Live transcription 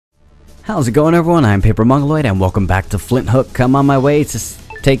How's it going, everyone? I'm papermongoloid and welcome back to Flinthook. I'm on my way to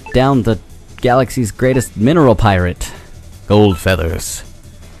take down the galaxy's greatest mineral pirate, Gold Feathers.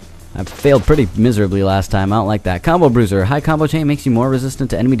 I failed pretty miserably last time. I don't like that. Combo Bruiser. High combo chain makes you more resistant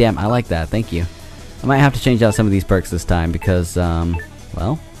to enemy damage. I like that. Thank you. I might have to change out some of these perks this time because,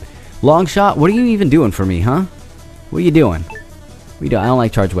 well, long shot. What are you even doing for me, huh? What are you doing? I don't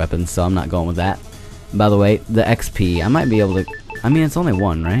like charged weapons, so I'm not going with that. By the way, the XP. I might be able to. I mean, it's only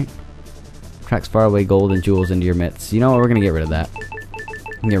one, right? Tracks far away gold and jewels into your midst. You know what? We're gonna get rid of that.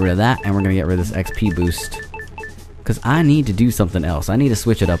 Get rid of that, and we're gonna get rid of this XP boost. Because I need to do something else. I need to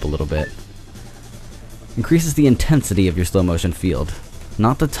switch it up a little bit. Increases the intensity of your slow motion field.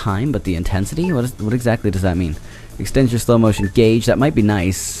 Not the time, but the intensity? What exactly does that mean? Extends your slow motion gauge. That might be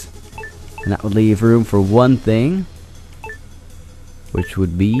nice. And that would leave room for one thing. Which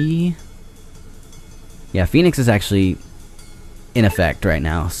would be... yeah, Phoenix is actually in effect right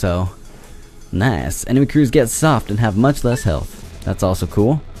now, so... nice. Enemy crews get soft and have much less health. That's also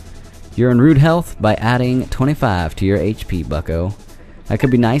cool. You're in rude health by adding 25 to your HP, bucko. That could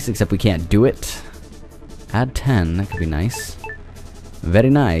be nice, except we can't do it. Add 10. That could be nice. Very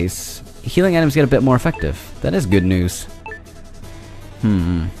nice. Healing items get a bit more effective. That is good news.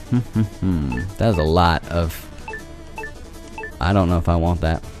 That is a lot of... I don't know if I want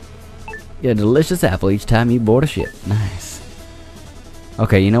that. Get a delicious apple each time you board a ship. Nice.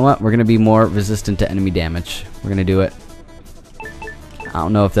 Okay, you know what? We're going to be more resistant to enemy damage. We're going to do it. I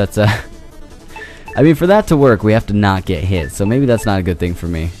don't know if that's a... I mean, for that to work, we have to not get hit. So maybe that's not a good thing for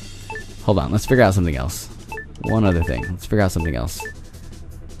me. Hold on. Let's figure out something else. One other thing. Let's figure out something else.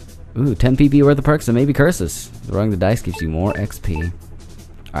 Ooh, 10 PP worth of perks and maybe curses. Throwing the dice gives you more XP.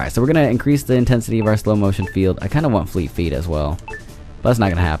 Alright, so we're going to increase the intensity of our slow motion field. I kind of want fleet feet as well. But that's not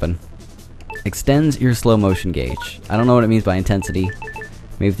going to happen. Extends your slow motion gauge. I don't know what it means by intensity.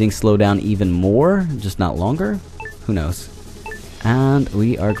 Maybe things slow down even more, just not longer? Who knows? And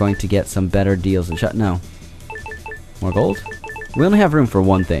we are going to get some better deals and shut. No. More gold? We only have room for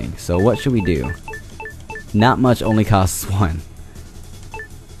one thing, so what should we do? Not much, only costs one.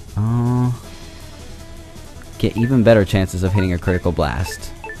 Get even better chances of hitting a critical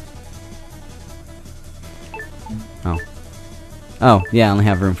blast. Oh, yeah, I only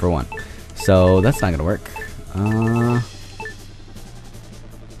have room for one. So that's not gonna work.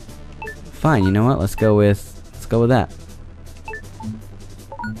 Fine, you know what? Let's go with that.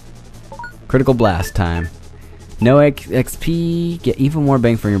 Critical blast time. No XP, get even more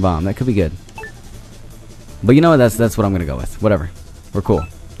bang for your bomb. That could be good. But you know what? That's what I'm gonna go with. Whatever. We're cool.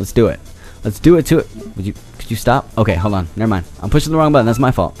 Let's do it. Let's do it to it. Could you stop? Okay, hold on. Never mind. I'm pushing the wrong button. That's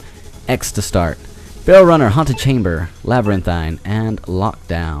my fault. X to start. Barrel Runner, Haunted Chamber, Labyrinthine, and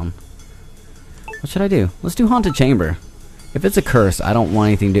Lockdown. What should I do? Let's do Haunted Chamber. If it's a curse, I don't want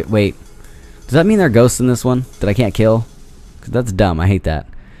anything to... wait. Does that mean there are ghosts in this one that I can't kill? Because that's dumb. I hate that.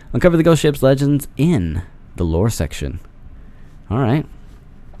 Uncover the ghost ship's legends in the lore section. Alright.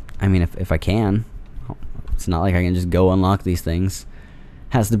 I mean, if I can. It's not like I can just go unlock these things.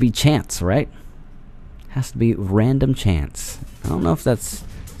 Has to be chance, right? Has to be random chance. I don't know if that's...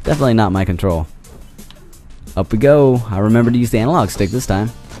 definitely not my control. Up we go. I remember to use the analog stick this time.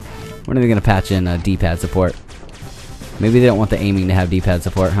 When are they going to patch in D-pad support? Maybe they don't want the aiming to have D-pad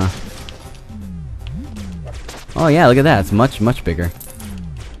support, huh? Oh yeah, look at that. It's much, much bigger.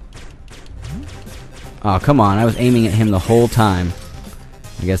 Oh, come on. I was aiming at him the whole time.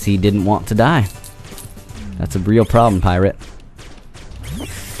 I guess he didn't want to die. That's a real problem, pirate.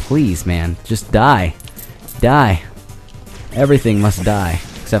 Please, man. Just die. Die. Everything must die.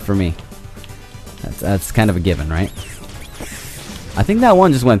 Except for me. That's kind of a given, right? I think that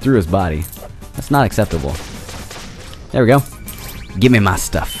one just went through his body. That's not acceptable. There we go. Give me my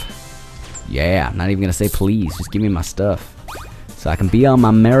stuff. Yeah, I'm not even gonna say please. Just give me my stuff. So I can be on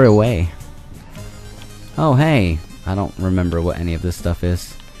my merry way. Oh, hey. I don't remember what any of this stuff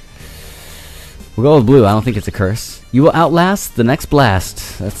is. We'll go with blue. I don't think it's a curse. You will outlast the next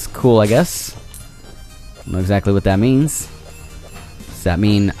blast. That's cool, I guess. I don't know exactly what that means. Does that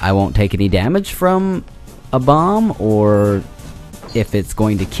mean I won't take any damage from a bomb? Or if it's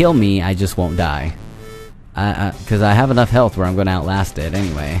going to kill me, I just won't die? Because I have enough health where I'm going to outlast it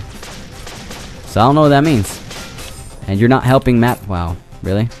anyway. So I don't know what that means. And you're not helping Matt. Wow,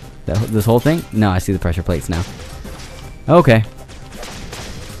 really? This whole thing? No, I see the pressure plates now. Okay.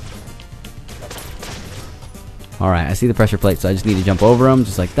 Alright, I see the pressure plates, so I just need to jump over them,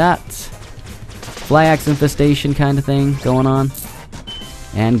 just like that. Fly axe infestation kind of thing going on.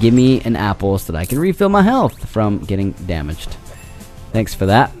 And give me an apple so that I can refill my health from getting damaged. Thanks for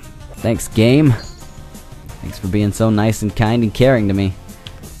that. Thanks, game. Thanks for being so nice and kind and caring to me.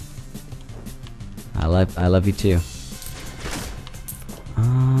 I love you too.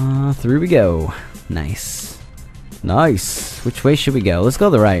 Through we go. Nice. Nice. Which way should we go? Let's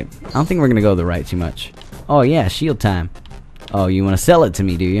go the right. I don't think we're gonna go the right too much. Oh yeah, shield time. Oh, you wanna sell it to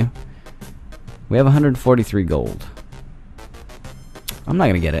me, do you? We have 143 gold. I'm not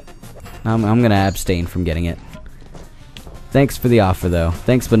gonna get it. I'm gonna abstain from getting it. Thanks for the offer though.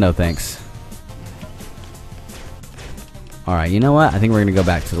 Thanks but no thanks. Alright, you know what? I think we're gonna go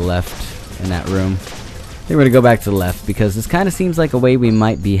back to the left in that room. I think we're gonna go back to the left because this kinda seems like a way we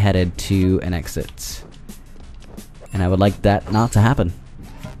might be headed to an exit. And I would like that not to happen.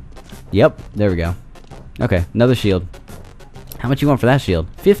 Yep, there we go. Okay, another shield. How much you want for that shield?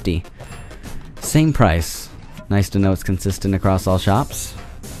 50. Same price. Nice to know it's consistent across all shops.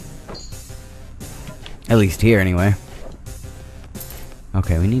 At least here, anyway.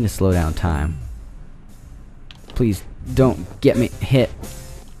 Okay, we need to slow down time. Please don't get me hit.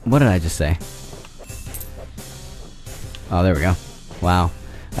 What did I just say? Oh, there we go. Wow.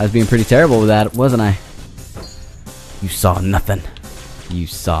 I was being pretty terrible with that, wasn't I? You saw nothing. You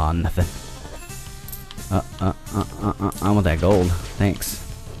saw nothing. I want that gold. Thanks.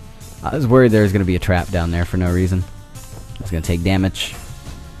 I was worried there was going to be a trap down there for no reason. I was going to take damage.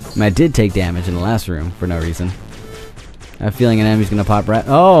 I mean, I did take damage in the last room for no reason. I have a feeling an enemy's going to pop right...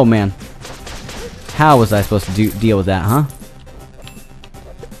 Oh, man. How was I supposed to deal with that, huh?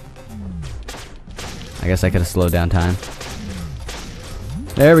 I guess I could have slowed down time.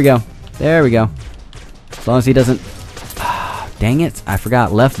 There we go. There we go. As long as he doesn't... Dang it. I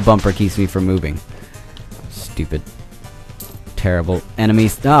forgot. Left bumper keeps me from moving. Stupid. Terrible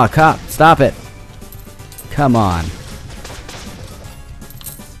enemies. Oh, cop. Stop it. Come on.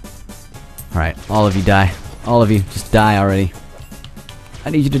 Alright. All of you die. All of you. Just die already.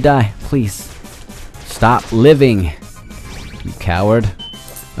 I need you to die. Please. Stop living. You coward.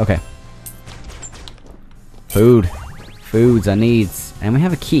 Okay. Food. Foods I needs. And we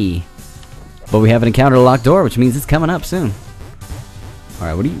have a key. But we haven't encountered a locked door, which means it's coming up soon.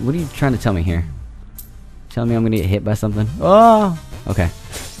 Alright, what are you trying to tell me here? Tell me I'm gonna get hit by something? Oh! Okay.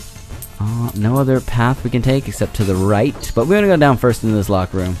 No other path we can take except to the right. But we're gonna go down first into this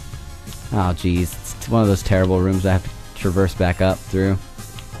locked room. Oh, jeez. It's one of those terrible rooms I have to traverse back up through.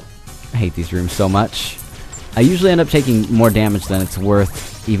 I hate these rooms so much. I usually end up taking more damage than it's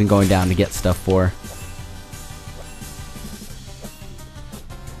worth even going down to get stuff for.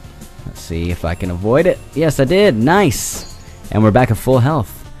 Let's see if I can avoid it. Yes, I did. Nice! And we're back at full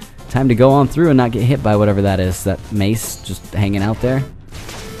health. Time to go on through and not get hit by whatever that is. That mace just hanging out there.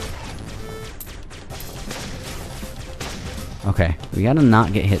 Okay, we gotta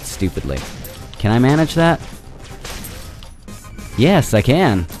not get hit stupidly. Can I manage that? Yes, I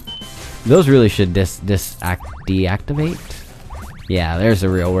can. Those really should deactivate? Yeah, there's a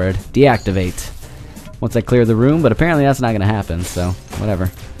real word. Deactivate. Once I clear the room, but apparently that's not gonna happen, so whatever.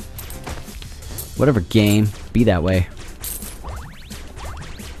 Whatever, game. Be that way.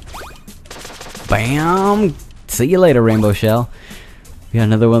 Bam! See you later, Rainbow Shell. We got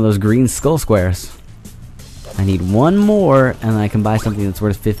another one of those green skull squares. I need one more, and I can buy something that's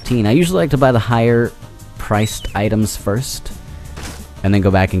worth 15. I usually like to buy the higher priced items first, and then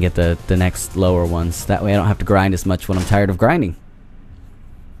go back and get the next lower ones. That way I don't have to grind as much when I'm tired of grinding.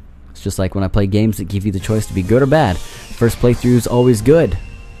 It's just like when I play games that give you the choice to be good or bad. First playthrough is always good,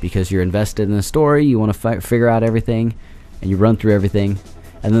 because you're invested in the story, you want to figure out everything, and you run through everything.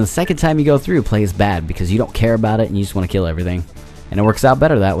 And then the second time you go through, play is bad, because you don't care about it and you just want to kill everything. And it works out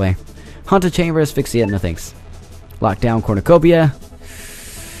better that way. Haunted Chamber, Asphyxiate, no thanks. Lockdown, Cornucopia.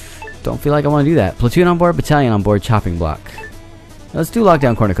 Don't feel like I want to do that. Platoon on board, Battalion on board, Chopping Block. Let's do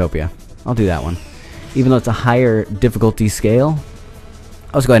Lockdown, Cornucopia. I'll do that one. Even though it's a higher difficulty scale,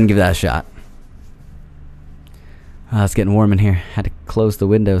 let's go ahead and give that a shot. It's getting warm in here. Had to close the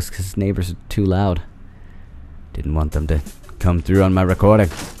windows because neighbors are too loud. Didn't want them to come through on my recording.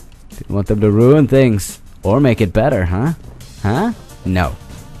 Didn't want them to ruin things. Or make it better, huh? Huh? No.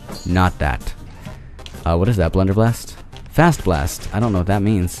 Not that. What is that? Blunderblast? Fast Blast. I don't know what that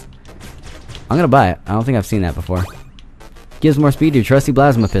means. I'm gonna buy it. I don't think I've seen that before. Gives more speed to your trusty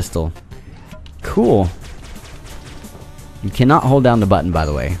plasma pistol. Cool. You cannot hold down the button, by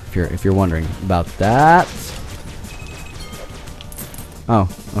the way, if you're wondering about that. Oh,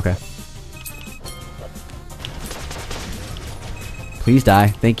 okay. Please die.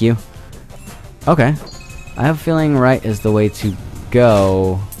 Thank you. Okay. I have a feeling right is the way to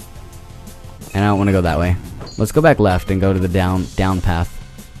go. And I don't want to go that way. Let's go back left and go to the down path.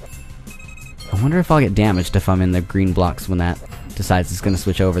 I wonder if I'll get damaged if I'm in the green blocks when that decides it's going to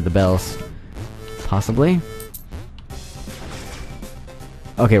switch over the bells. Possibly.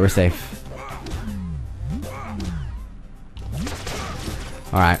 Okay, we're safe.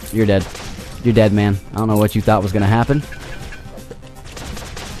 Alright, you're dead. You're dead, man. I don't know what you thought was gonna happen.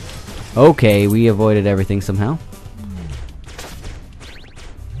 Okay, we avoided everything somehow.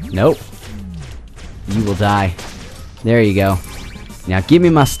 Nope. You will die. There you go. Now give me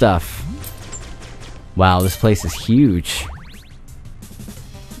my stuff. Wow, this place is huge.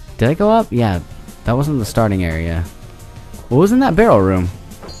 Did I go up? Yeah, that wasn't the starting area. What was in that barrel room?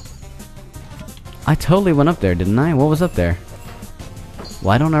 I totally went up there, didn't I? What was up there?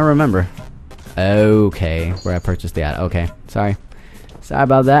 Why don't I remember? Okay, where I purchased the ad. Okay, sorry. Sorry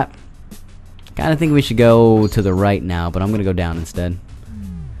about that. Kinda think we should go to the right now, but I'm gonna go down instead.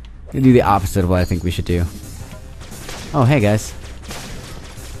 I'm gonna do the opposite of what I think we should do. Oh, hey guys.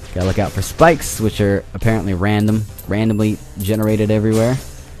 Gotta look out for spikes, which are apparently randomly generated everywhere.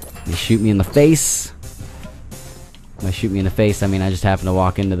 They shoot me in the face. When they shoot me in the face, I mean I just happen to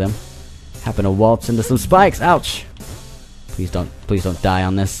walk into them. Happen to waltz into some spikes. Ouch! Please don't die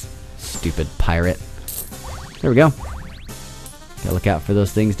on this. Stupid pirate. There we go. Gotta look out for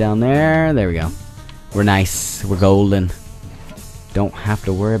those things down there. There we go. We're nice. We're golden. Don't have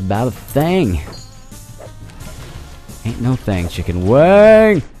to worry about a thing. Ain't no thing, chicken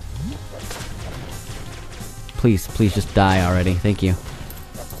wing! Please just die already. Thank you.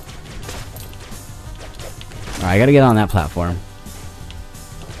 Alright, I gotta get on that platform.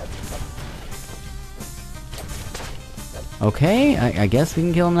 Okay, I guess we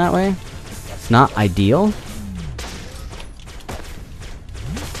can kill him that way. It's not ideal.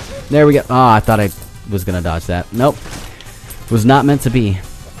 There we go. Oh, I thought I was gonna dodge that. Nope. Was not meant to be.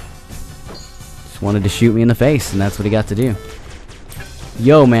 Just wanted to shoot me in the face, and that's what he got to do.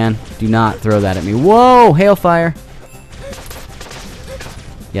 Yo, man. Do not throw that at me. Whoa! Hailfire!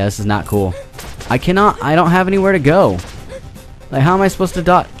 Yeah, this is not cool. I don't have anywhere to go. Like, how am I supposed to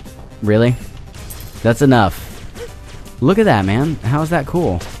dodge? Really? That's enough. Look at that, man. How is that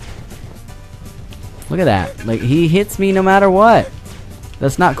cool? Look at that. Like, he hits me no matter what.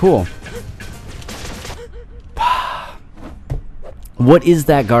 That's not cool. What is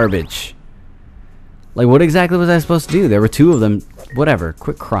that garbage? Like, what exactly was I supposed to do? There were two of them. Whatever.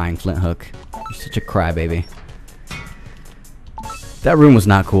 Quit crying, Flinthook. You're such a crybaby. That room was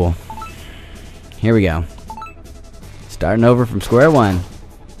not cool. Here we go. Starting over from square one.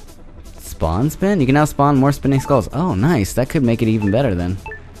 Spawn spin? You can now spawn more spinning skulls. Oh, nice. That could make it even better then.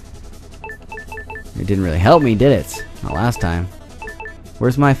 It didn't really help me, did it? Not last time.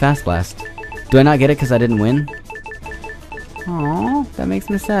 Where's my fast blast? Do I not get it because I didn't win? Aww, that makes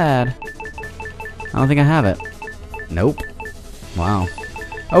me sad. I don't think I have it. Nope. Wow.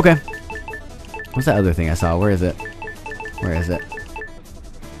 Okay. What's that other thing I saw? Where is it? Where is it?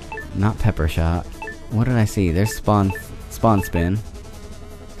 Not pepper shot. What did I see? There's spawn spin.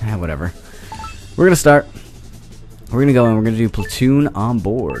 Ah, whatever. We're gonna start. We're gonna go and we're gonna do platoon on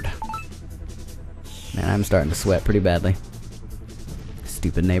board. Man, I'm starting to sweat pretty badly.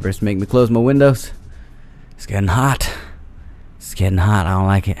 Stupid neighbors make me close my windows. It's getting hot. It's getting hot. I don't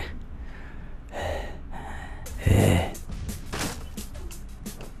like it.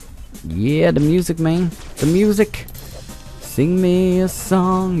 Yeah, the music, man. The music. Sing me a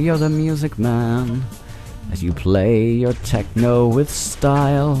song, you're the music man. As you play your techno with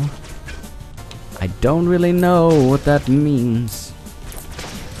style. I don't really know what that means.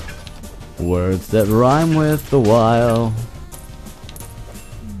 Words that rhyme with the while.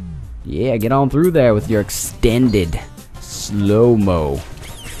 Yeah, get on through there with your extended slow-mo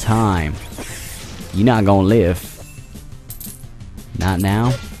time. You're not gonna live. Not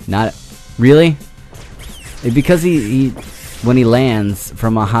now. Not really. Because he when he lands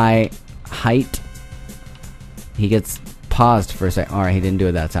from a high height, he gets paused for a second. Alright, he didn't do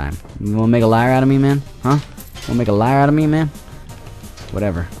it that time. You wanna make a liar out of me, man? Huh? Wanna make a liar out of me, man?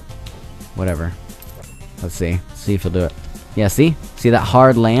 Whatever. Whatever. Let's see. See if he'll do it. Yeah, see? See that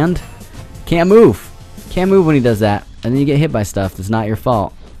hard land? Can't move. Can't move when he does that. And then you get hit by stuff that's not your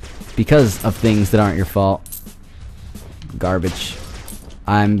fault. Because of things that aren't your fault. Garbage.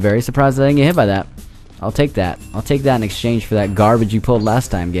 I'm very surprised that I didn't get hit by that. I'll take that. I'll take that in exchange for that garbage you pulled last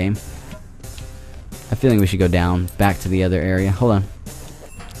time, game. I'm feeling we should go down, back to the other area. Hold on.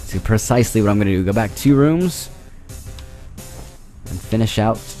 See precisely what I'm going to do. Go back 2 rooms. And finish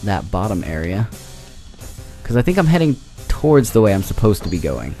out that bottom area. Because I think I'm heading towards the way I'm supposed to be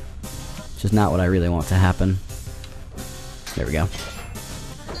going. Which is not what I really want to happen. There we go.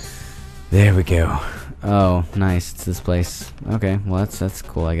 There we go. Oh, nice. It's this place. Okay, well that's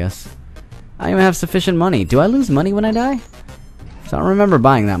cool, I guess. I don't even have sufficient money. Do I lose money when I die? So I don't remember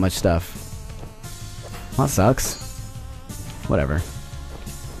buying that much stuff. Well, that sucks. Whatever.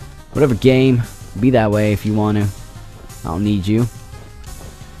 Whatever, game. Be that way if you want to. I don't need you.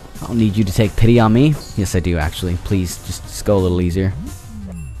 I don't need you to take pity on me. Yes, I do, actually. Please, just go a little easier.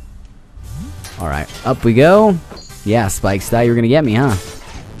 Alright, up we go. Yeah, Spikes, thought you were gonna get me, huh?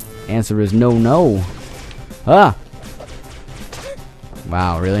 Answer is no, no. Ah!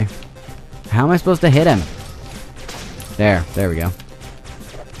 Wow, really? How am I supposed to hit him? There we go.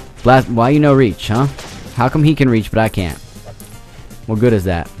 Blast, why you no reach, huh? How come he can reach but I can't? What good is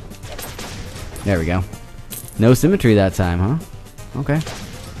that? There we go. No symmetry that time, huh? Okay.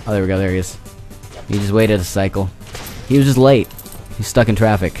 Oh, there we go, there he is. He just waited a cycle. He was just late. He's stuck in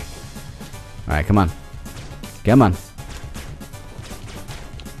traffic. Alright, come on. Come on.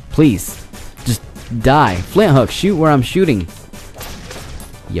 Please. Just die. Flinthook, shoot where I'm shooting.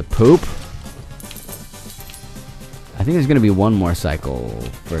 You poop. I think there's gonna be one more cycle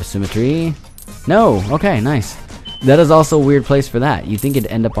for symmetry. No! Okay, nice. That is also a weird place for that. You'd think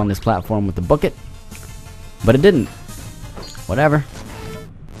it'd end up on this platform with the bucket, but it didn't. Whatever.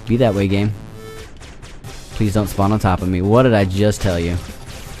 Be that way, game. Please don't spawn on top of me. What did I just tell you?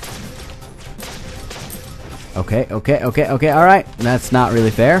 Okay, alright. That's not really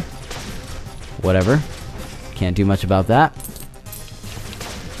fair. Whatever. Can't do much about that.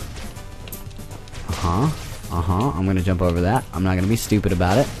 I'm gonna jump over that. I'm not gonna be stupid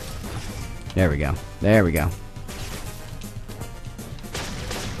about it. There we go. There we go.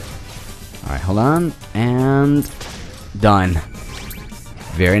 Alright, hold on. And done.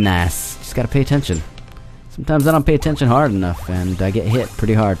 Very nice. Just gotta pay attention. Sometimes I don't pay attention hard enough and I get hit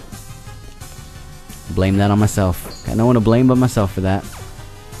pretty hard. Blame that on myself. Got no one to blame but myself for that.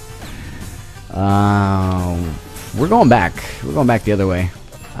 We're going back. We're going back the other way.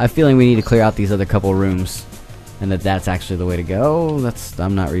 I have a feeling we need to clear out these other couple rooms. And that's actually the way to go.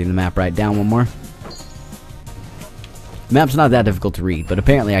 I'm not reading the map right. Down one more. Map's not that difficult to read, but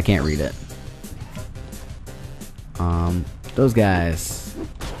apparently I can't read it. Those guys.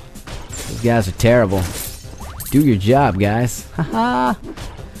 Those guys are terrible. Do your job, guys. Haha.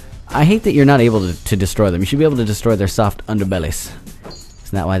 I hate that you're not able to destroy them. You should be able to destroy their soft underbellies.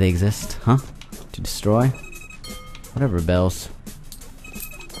 Isn't that why they exist? Huh? To destroy? Whatever, Bells.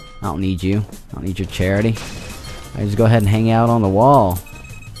 I don't need you. I don't need your charity. I just go ahead and hang out on the wall.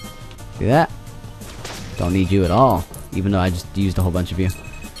 See that? Don't need you at all. Even though I just used a whole bunch of you.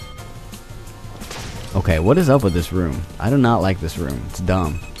 Okay, what is up with this room? I do not like this room. It's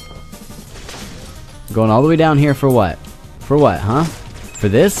dumb. Going all the way down here for what? For what, huh? For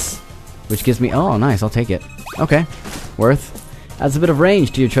this? Which gives me... Oh, nice. I'll take it. Okay. Worth. Adds a bit of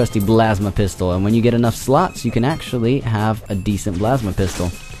range to your trusty plasma pistol. And when you get enough slots, you can actually have a decent plasma pistol.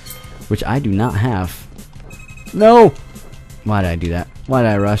 Which I do not have. No! Why did I do that? Why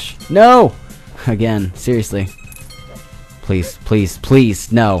did I rush? No! Again. Seriously. Please, please,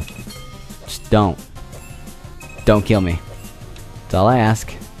 please. No. Just don't. Don't kill me. That's all I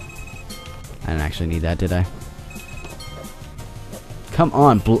ask. I didn't actually need that, did I? Come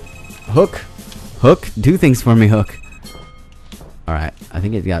on, Hook. Hook, do things for me, Hook. Alright, I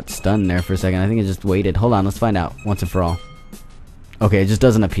think it got stunned there for a second. I think it just waited. Hold on, let's find out once and for all. Okay, it just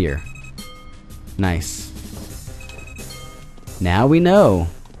doesn't appear. Nice. Now we know.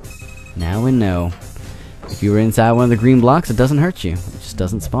 Now we know. If you were inside one of the green blocks, it doesn't hurt you. It just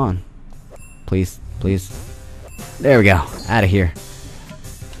doesn't spawn. Please, please. There we go. Out of here.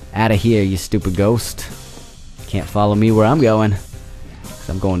 Out of here, you stupid ghost. Can't follow me where I'm going. 'Cause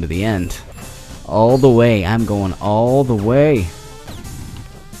I'm going to the end. All the way. I'm going all the way.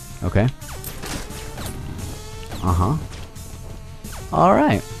 Okay. Uh-huh.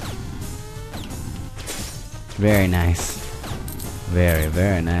 Alright. Very nice. Very,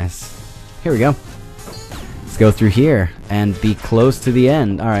 very nice. Here we go. Let's go through here and be close to the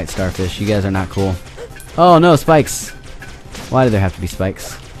end. Alright, Starfish, you guys are not cool. Oh no, spikes! Why did there have to be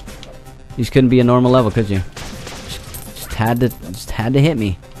spikes? You just couldn't be a normal level, could you? Just had to hit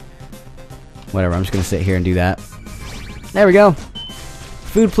me. Whatever, I'm just gonna sit here and do that. There we go!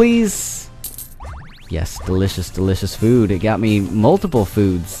 Food, please! Yes, delicious, delicious food. It got me multiple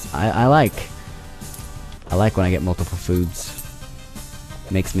foods. I like when I get multiple foods.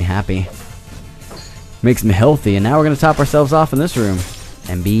 Makes me happy. Makes me healthy. And now we're gonna top ourselves off in this room.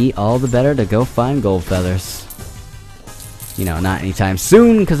 And be all the better to go find gold feathers. You know, not anytime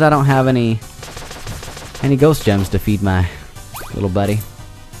soon, because I don't have any ghost gems to feed my little buddy.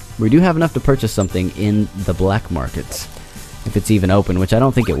 We do have enough to purchase something in the black market. If it's even open, which I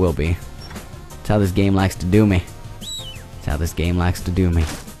don't think it will be. That's how this game likes to do me. That's how this game likes to do me.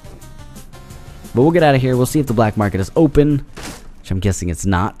 But we'll get out of here. We'll see if the black market is open. Which I'm guessing it's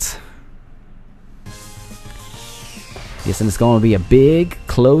not. Guessing it's going to be a big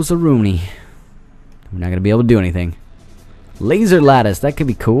close-a-rooney. We're not going to be able to do anything. Laser lattice, that could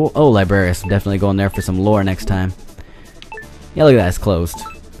be cool. Oh, Librarius, I'm definitely going there for some lore next time. Yeah, look at that, it's closed.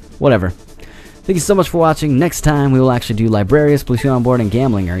 Whatever. Thank you so much for watching. Next time, we will actually do Librarius, Blue on Board, and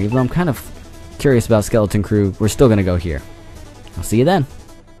Gambling. Even though I'm kind of curious about Skeleton Crew, we're still going to go here. I'll see you then.